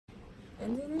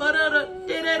Mello,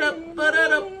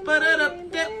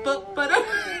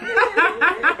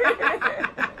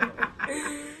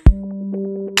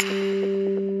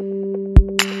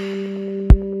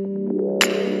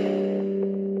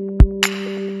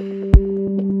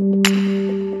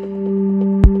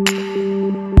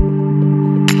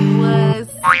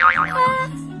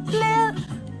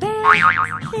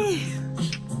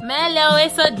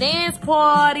 it's a dance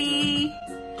party.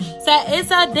 Say it's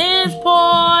a dance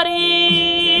party.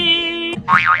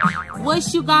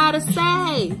 What you gotta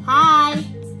say? Hi.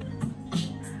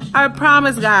 I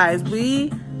promise, guys,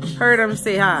 we heard him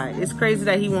say hi. It's crazy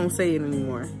that he won't say it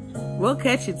anymore. We'll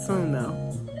catch it soon, though.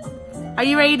 Are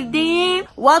you ready to dance?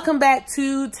 Welcome back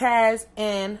to Taz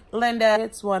and Linda.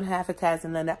 It's one half of Taz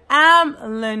and Linda.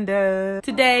 I'm Linda.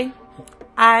 Today,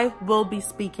 I will be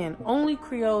speaking only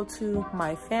Creole to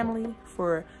my family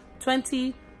for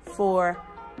 24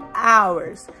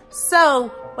 hours.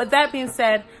 So, with that being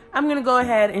said, I'm gonna go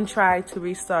ahead and try to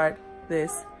restart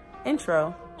this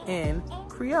intro in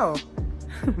Creole.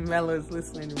 Melo's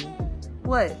listening to me.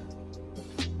 What?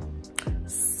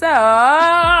 So,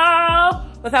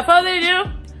 without further ado,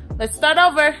 let's start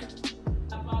over.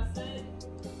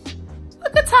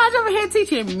 Look at Taj over here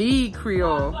teaching me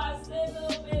Creole.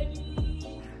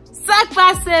 Suck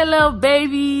by say little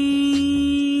baby.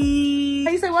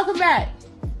 How you say welcome back?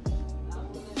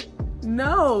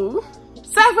 No.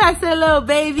 Suck by say little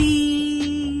babies.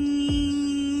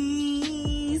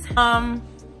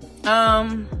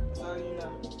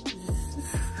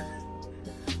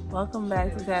 Welcome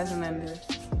back to Taz and Linda.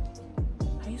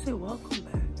 How you say welcome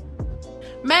back?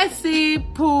 Merci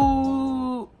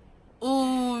pour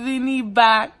venir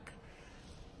back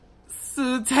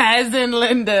to Taz and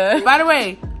Linda. By the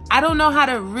way, I don't know how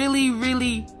to really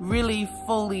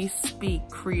fully speak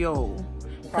Creole.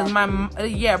 Cause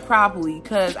properly.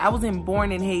 Cause I wasn't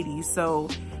born in Haiti, so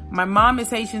my mom is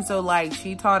Haitian, so like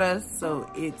she taught us, so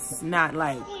it's not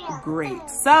like great.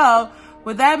 So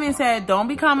with that being said, don't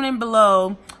be commenting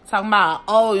below talking about,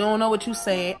 oh, you don't know what you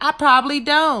saying. I probably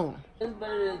don't. It's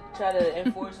better to try to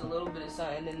enforce a little bit of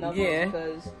something than nothing,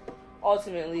 because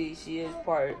ultimately she is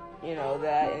part, you know,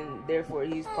 that, and therefore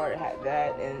he's part of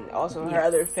that, and also her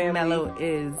other family. Mello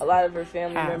is a lot of her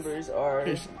family members are,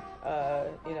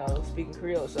 you know, speaking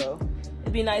Creole, so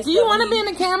it'd be nice. Do you want to be in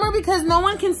the camera because no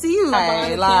one can see you?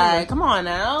 Like, come on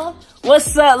now.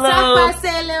 What's up, little?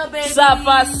 Sup,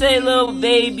 I say, little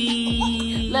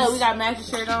baby. Look, we got matching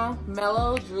shirt on.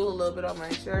 Mello drew a little bit on my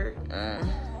shirt,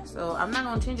 so I'm not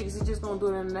gonna change it because he's just gonna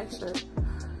do it in the next shirt.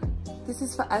 This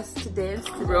is for us to dance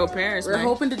today. Real parents, We're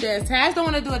hoping to dance. Taz don't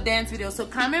want to do a dance video, so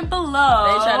comment below.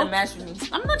 They try to match with me.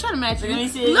 I'm not trying to match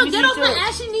with you. Look, get off my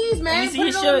ashy knees, man. Put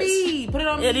it on me. Put it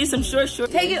on me. Yeah, these some shorts.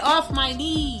 Take it off my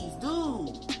knees, dude.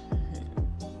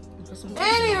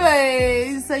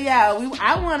 Anyways, so yeah,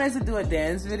 I wanted to do a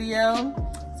dance video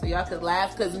so y'all could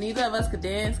laugh because neither of us could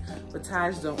dance, but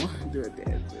Taj don't want to do a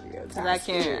dance video. Because I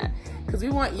can't. Because we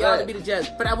want y'all to be the judge.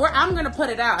 But I'm going to put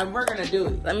it out and we're going to do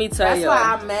it. Let me tell you. That's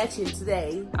why I'm matching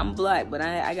today. I'm black, but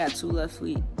I got two left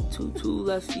feet. Two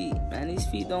left feet. Man, these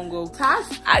feet don't go. Taj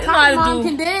mom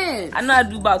can dance. I know how to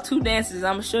do about 2 dances.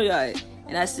 I'm going to show y'all it.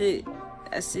 And that's it.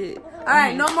 That's it. All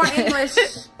right, no more English.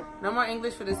 No more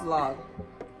English for this vlog.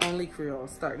 Only Creole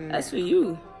starting now. That's for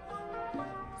you.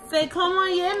 Say, come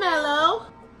on, yeah, Mello.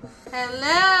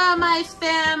 Hello, my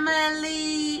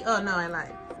family. Oh, no, I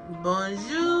lied.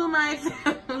 Bonjour, my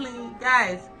family.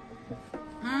 Guys,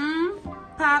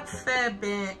 pap fait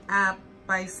bien à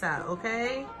paisa,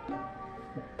 okay?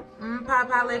 Pa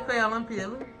parle Creole en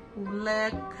pile.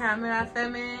 Le caméra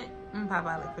fermée, pa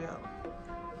parle Creole.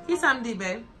 Qui ça me dit,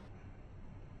 babe?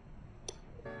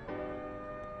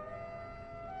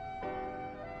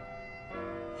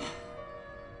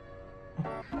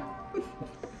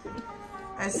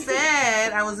 I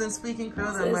said I wasn't speaking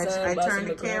Creole that much. I turned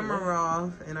the camera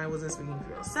off and I wasn't speaking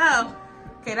Creole. So,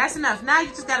 okay, that's enough. Now you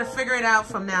just gotta figure it out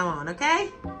from now on, okay?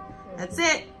 That's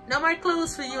it. No more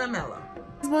clues for you and Mello.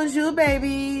 Bonjour,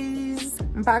 babies.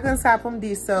 I'm pas comme ça pour me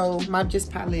dire so. M'a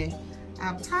juste parlé.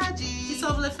 Abtaji. Qui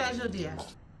sauve le fait aujourd'hui?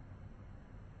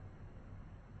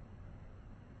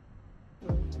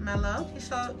 Mello, qui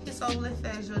sauve le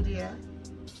fait aujourd'hui?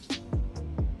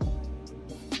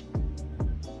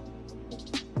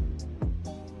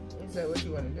 Is that what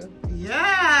you want to do?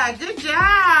 Yeah, good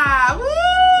job.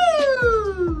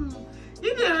 Woo!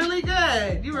 You did really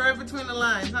good. You were right between the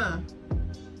lines, huh?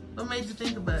 What made you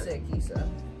think about it? I said Kisa.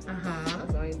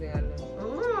 That's the only thing I know.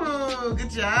 Ooh,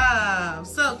 good job.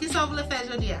 So, qui sauve le fait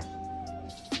aujourd'hui?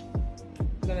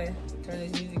 I'm gonna turn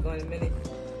this music on in a minute.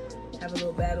 Have a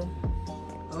little battle.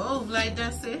 Oh, like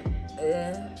that's it?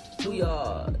 Yeah.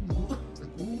 Booyah.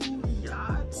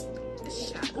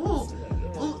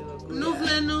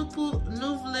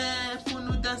 nou vle pou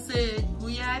nou danse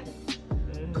gouyad,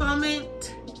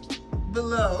 comment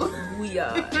below.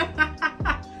 Gouyad.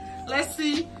 Let's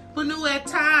see. Pou nou we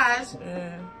Taj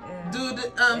do the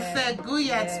fed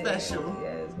gouyad special.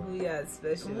 Yes, gouyad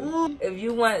special. Ooh. If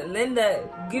you want Linda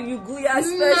give you gouyad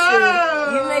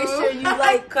special, you make sure you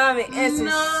like, comment, and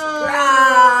subscribe.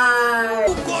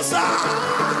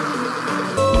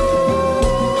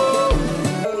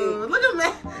 Look at me.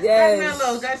 Yes. That's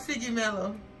Mellow. That's Figgy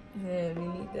Mellow. Yeah, we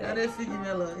need that. That's Figgy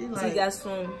Mellow. He like Tiga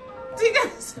Swim.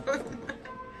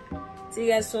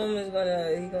 Tiga Swim is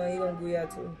gonna gouyad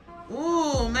too.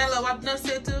 Ooh, Mellow, what you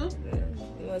say too? Yeah.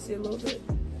 You wanna see a little bit?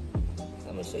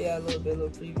 I'm gonna show you a little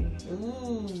preview.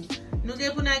 Ooh. Nou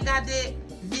gen pou nan gade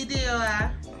video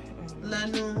la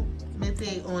nou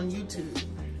mette on YouTube.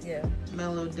 Yeah.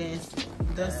 Mellow dance.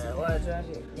 Watch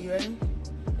it. You ready?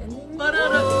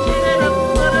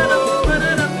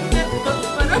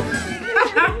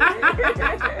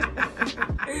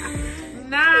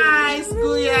 Nice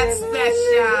gouyad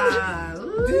special.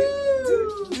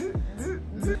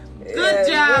 Good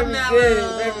job, Mellow. Very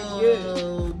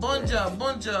good. Bon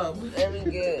job. Very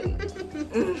good.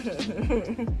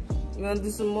 You wanna do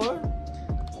some more?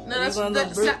 No, that's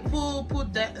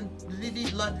put that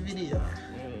video.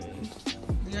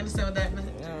 You understand what that meant?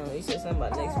 No, you said something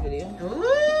about next video.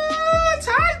 Ooh,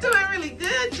 Ty's doing really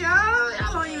good, y'all.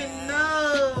 Y'all don't even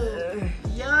know.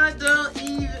 Y'all don't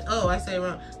even. Oh, I say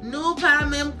wrong. Nou pa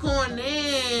mem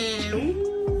konen.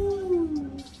 Ooh.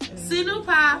 Si nou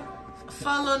pa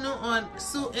follow nou on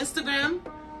Instagram.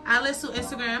 Allez sur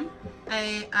Instagram.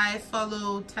 I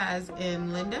follow Taz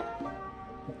and Linda.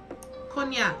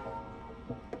 Konya.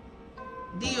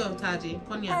 Dio Taji.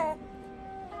 Konya.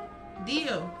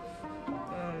 Dio.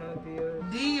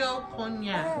 Dio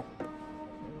Konya.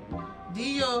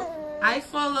 Dio. I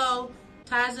follow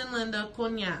Taz and Linda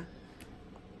Konya.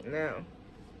 Now.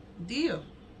 Dio.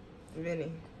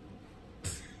 Vinny.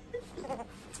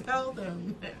 Tell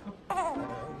them now.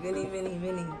 Vinny.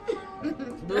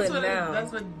 Do That's it now.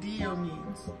 That's what Dio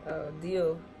means. Oh,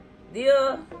 Dio.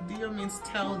 Dio means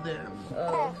tell them.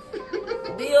 Oh.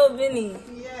 Dio Vinny.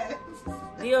 Yes.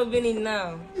 Dio Vinny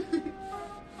now.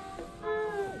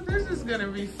 This is gonna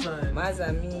be fun. Mas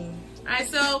a mim. Alright,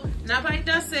 so now I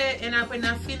just say and I put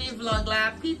na fini vlog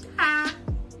la pita.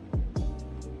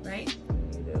 Right?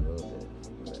 Need a little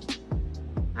bit.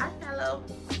 Hi, hello.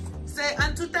 Say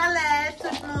en tout à l'heure,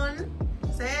 tout le monde.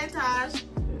 Say Taj.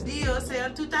 Dio, say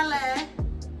en tout à l'heure.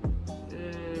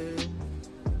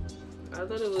 I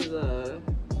thought it was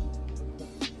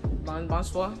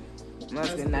bonsoir.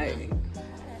 That's good night.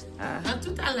 En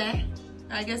tout à l'heure.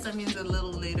 I guess that means a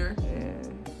little later. Yeah.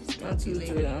 Not too late.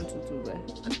 En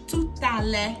tout à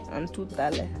l'heure. En tout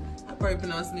à l'heure. I'm probably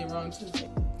pronouncing it wrong too.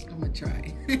 I'm gonna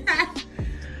try.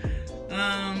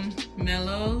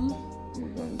 Mellow.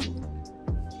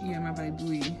 Yeah, my bad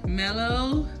booey.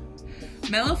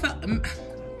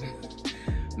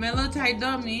 Mellow tight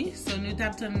dummy. So new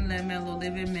tap to let Mellow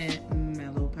live it,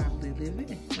 Mellow probably live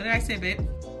it. What did I say, babe?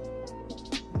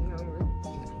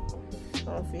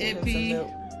 Epi.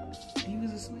 He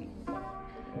was asleep.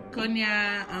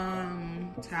 Konya,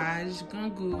 Taj,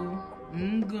 Gungu,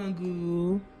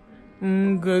 Gungu.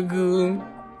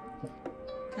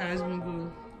 Taj,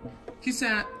 Gungu. Qui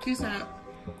ça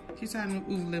nous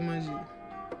ouvre les manger?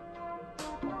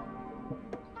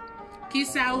 Qui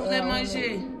ça ouvre les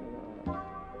manger?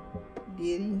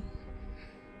 Ditl.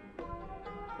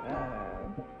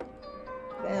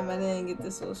 Damn, I didn't get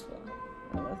the sauce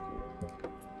bar.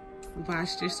 Vous pas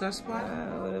acheter sauce bar?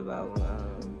 What about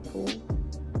pool?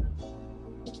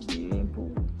 Ditl and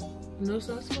pool. No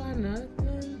sauce bar,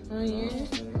 nothing. Oh yeah,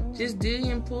 just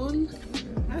Ditl and pool.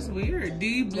 That's weird.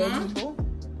 D blanc.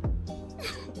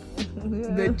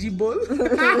 The Jibol.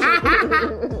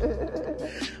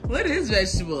 What is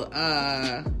vegetable?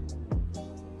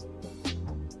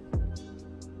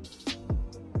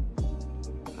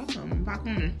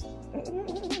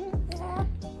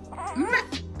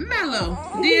 Mellow.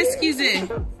 Excusez.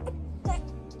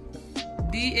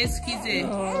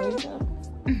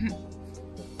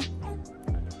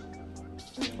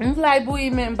 M'vlay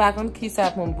bouilli men back on ki sa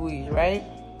pou m'bouilli, right?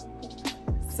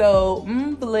 So,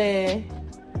 m'vlay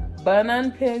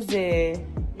banan peze.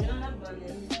 You don't have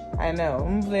bunion. I know.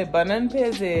 M'vlay banan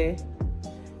peze.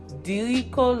 Dili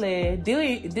kole.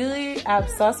 Dili ap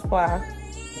saspa.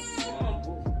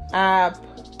 Ap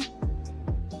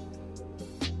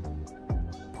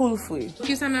poul fwi.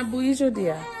 Ki sa na bouilli jodi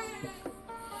ya?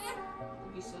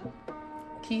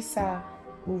 Ki sa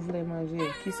ou vle manje?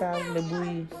 Ki sa ou vle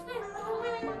bouilli?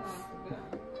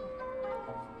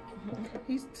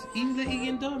 Il vle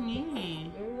igen dormi.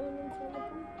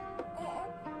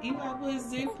 E vai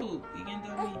fazer poop. You can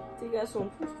tell me. You got some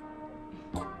poop.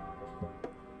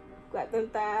 Got them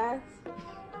thighs.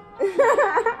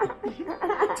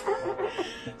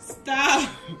 Stop.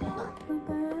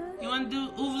 You want to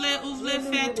do ouvle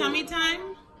fait tummy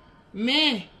time?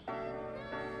 Me.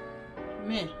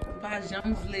 Pas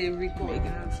jamais vle record.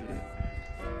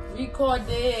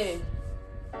 Recorder.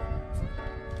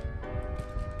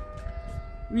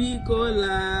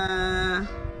 Ricola.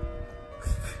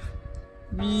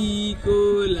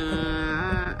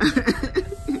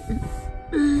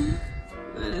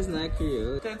 No, that's not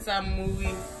Creole. That's a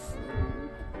movie.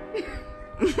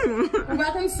 What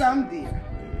about them something?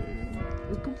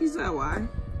 Is Pookie why?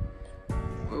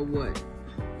 Or what?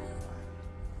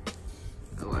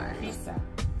 Why? Kisa.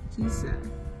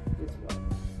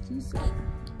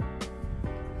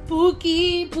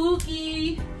 Pookie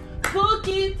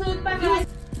tout bagay.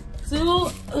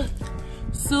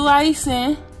 Sou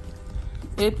haïtien.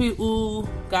 Et puis ou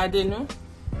gardez nous.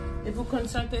 Et vous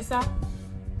consentez ça?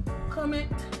 Comment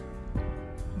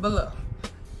below.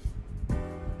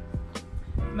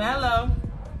 Mellow.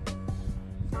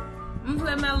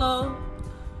 M'vle Mellow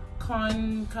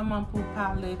quand comment pour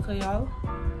parler Creole.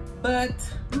 But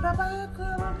m'pa parler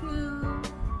Creole plus.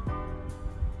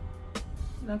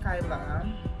 Donc I love.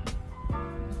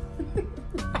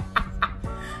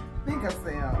 Think I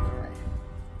say all right.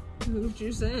 What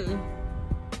you saying?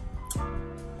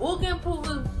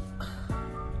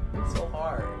 It's so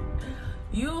hard.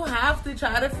 You have to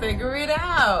try to figure it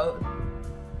out.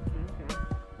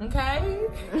 Okay?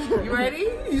 You ready?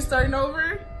 You starting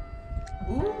over?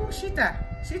 Ooh, Shita,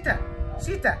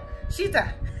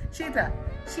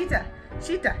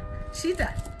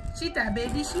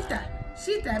 baby,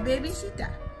 Shita, baby, Shita.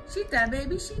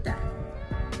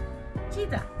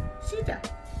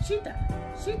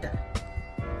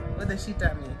 What does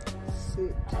Shita mean?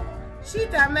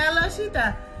 Shita, Mellow,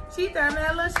 Shita,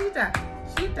 Mellow, Shita,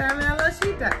 Mellow,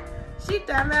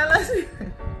 Shita, Mellow.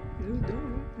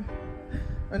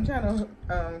 I'm trying to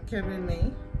Kevin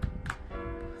me,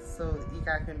 so you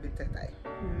guys can be today.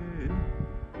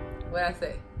 What I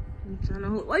say? I'm trying to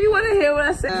hold. Why you want to hear what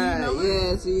I say?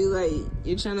 Yeah, so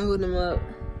you're trying to hold him up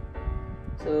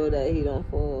so that he don't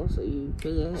fall. So you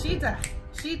put your hand. Shita,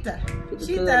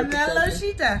 Mellow,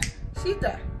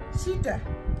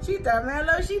 Shita,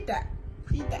 Mellow,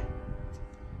 Shita.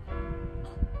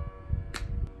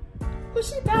 Who's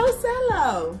Shita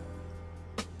Ocello?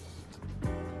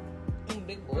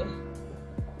 Big boy.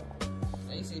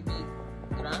 I say big.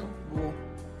 Grande.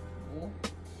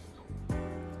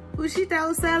 Who's Shita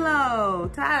Ocello?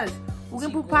 Taj, we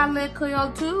can put parler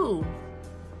Creole too.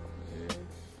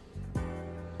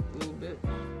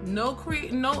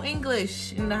 No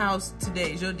English in the house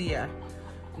today, Jodia.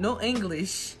 No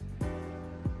English.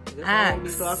 I won't be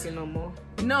talking no more.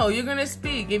 No, you're gonna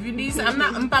speak. If you need some,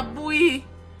 m'pa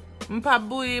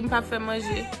fait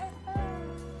manger.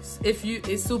 If you,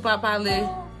 it's super parler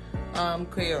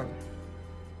Creole.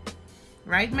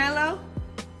 Right, Mellow?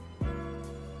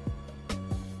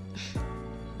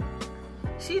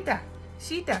 Shita,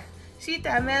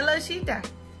 Mellow, Shita.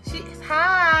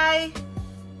 Hi.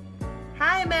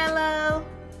 Hi, Mellow.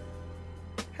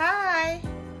 Hi.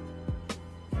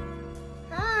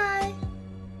 Hi.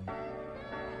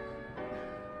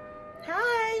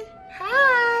 Hi.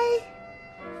 Hi.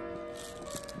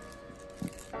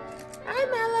 Hi,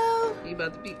 Mellow. You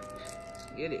about to be.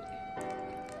 Get it.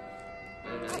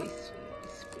 Nice.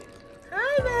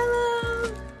 Hi,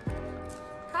 Mellow.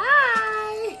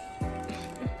 Hi.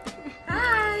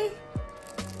 Hi.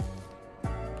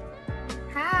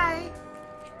 Hi.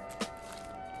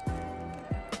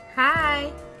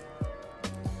 Hi.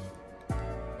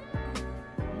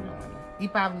 I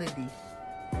Pavle di.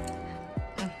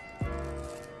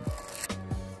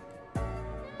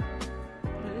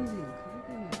 What is he?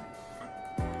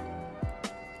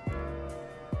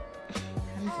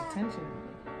 Have his attention.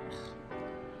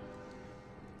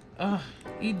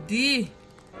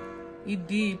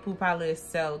 Il pour parler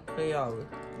seul Creole,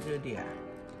 je dis.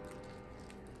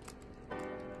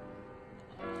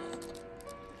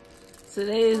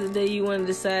 Today is the day you want to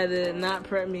decide to not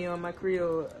prep me on my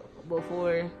Creole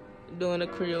before doing a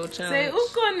Creole challenge. Say, où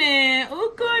connaît,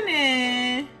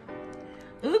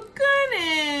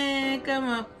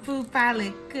 comment pour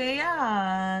parler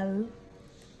Creole.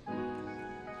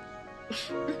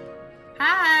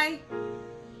 Hi.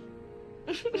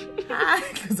 Hi,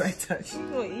 because I touched you. You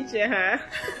gonna eat your hair.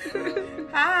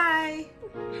 Hi.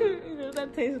 You know what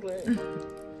that tastes like.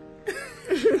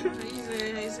 How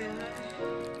you say hi?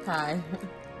 Hi.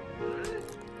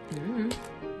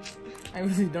 I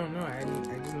really don't know. I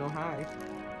just know hi.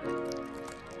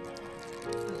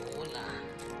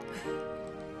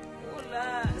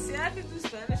 Hola. See, I can do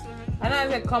Spanish for him. I know I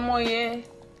said, como ye.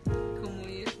 Como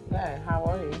ye. Yeah, how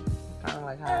are you? Kind of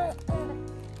like hi.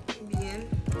 Bien.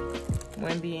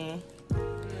 Muy bien.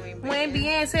 Muy Muy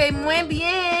bien. Say, muy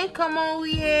bien. Como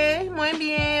ye. Muy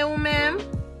bien, ma'am.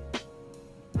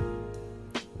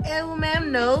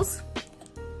 Ma'am knows.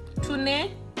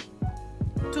 Tune.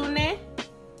 Tune.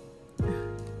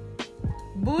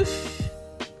 Bush.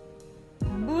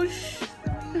 Bush.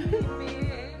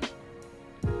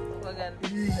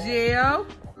 Geo.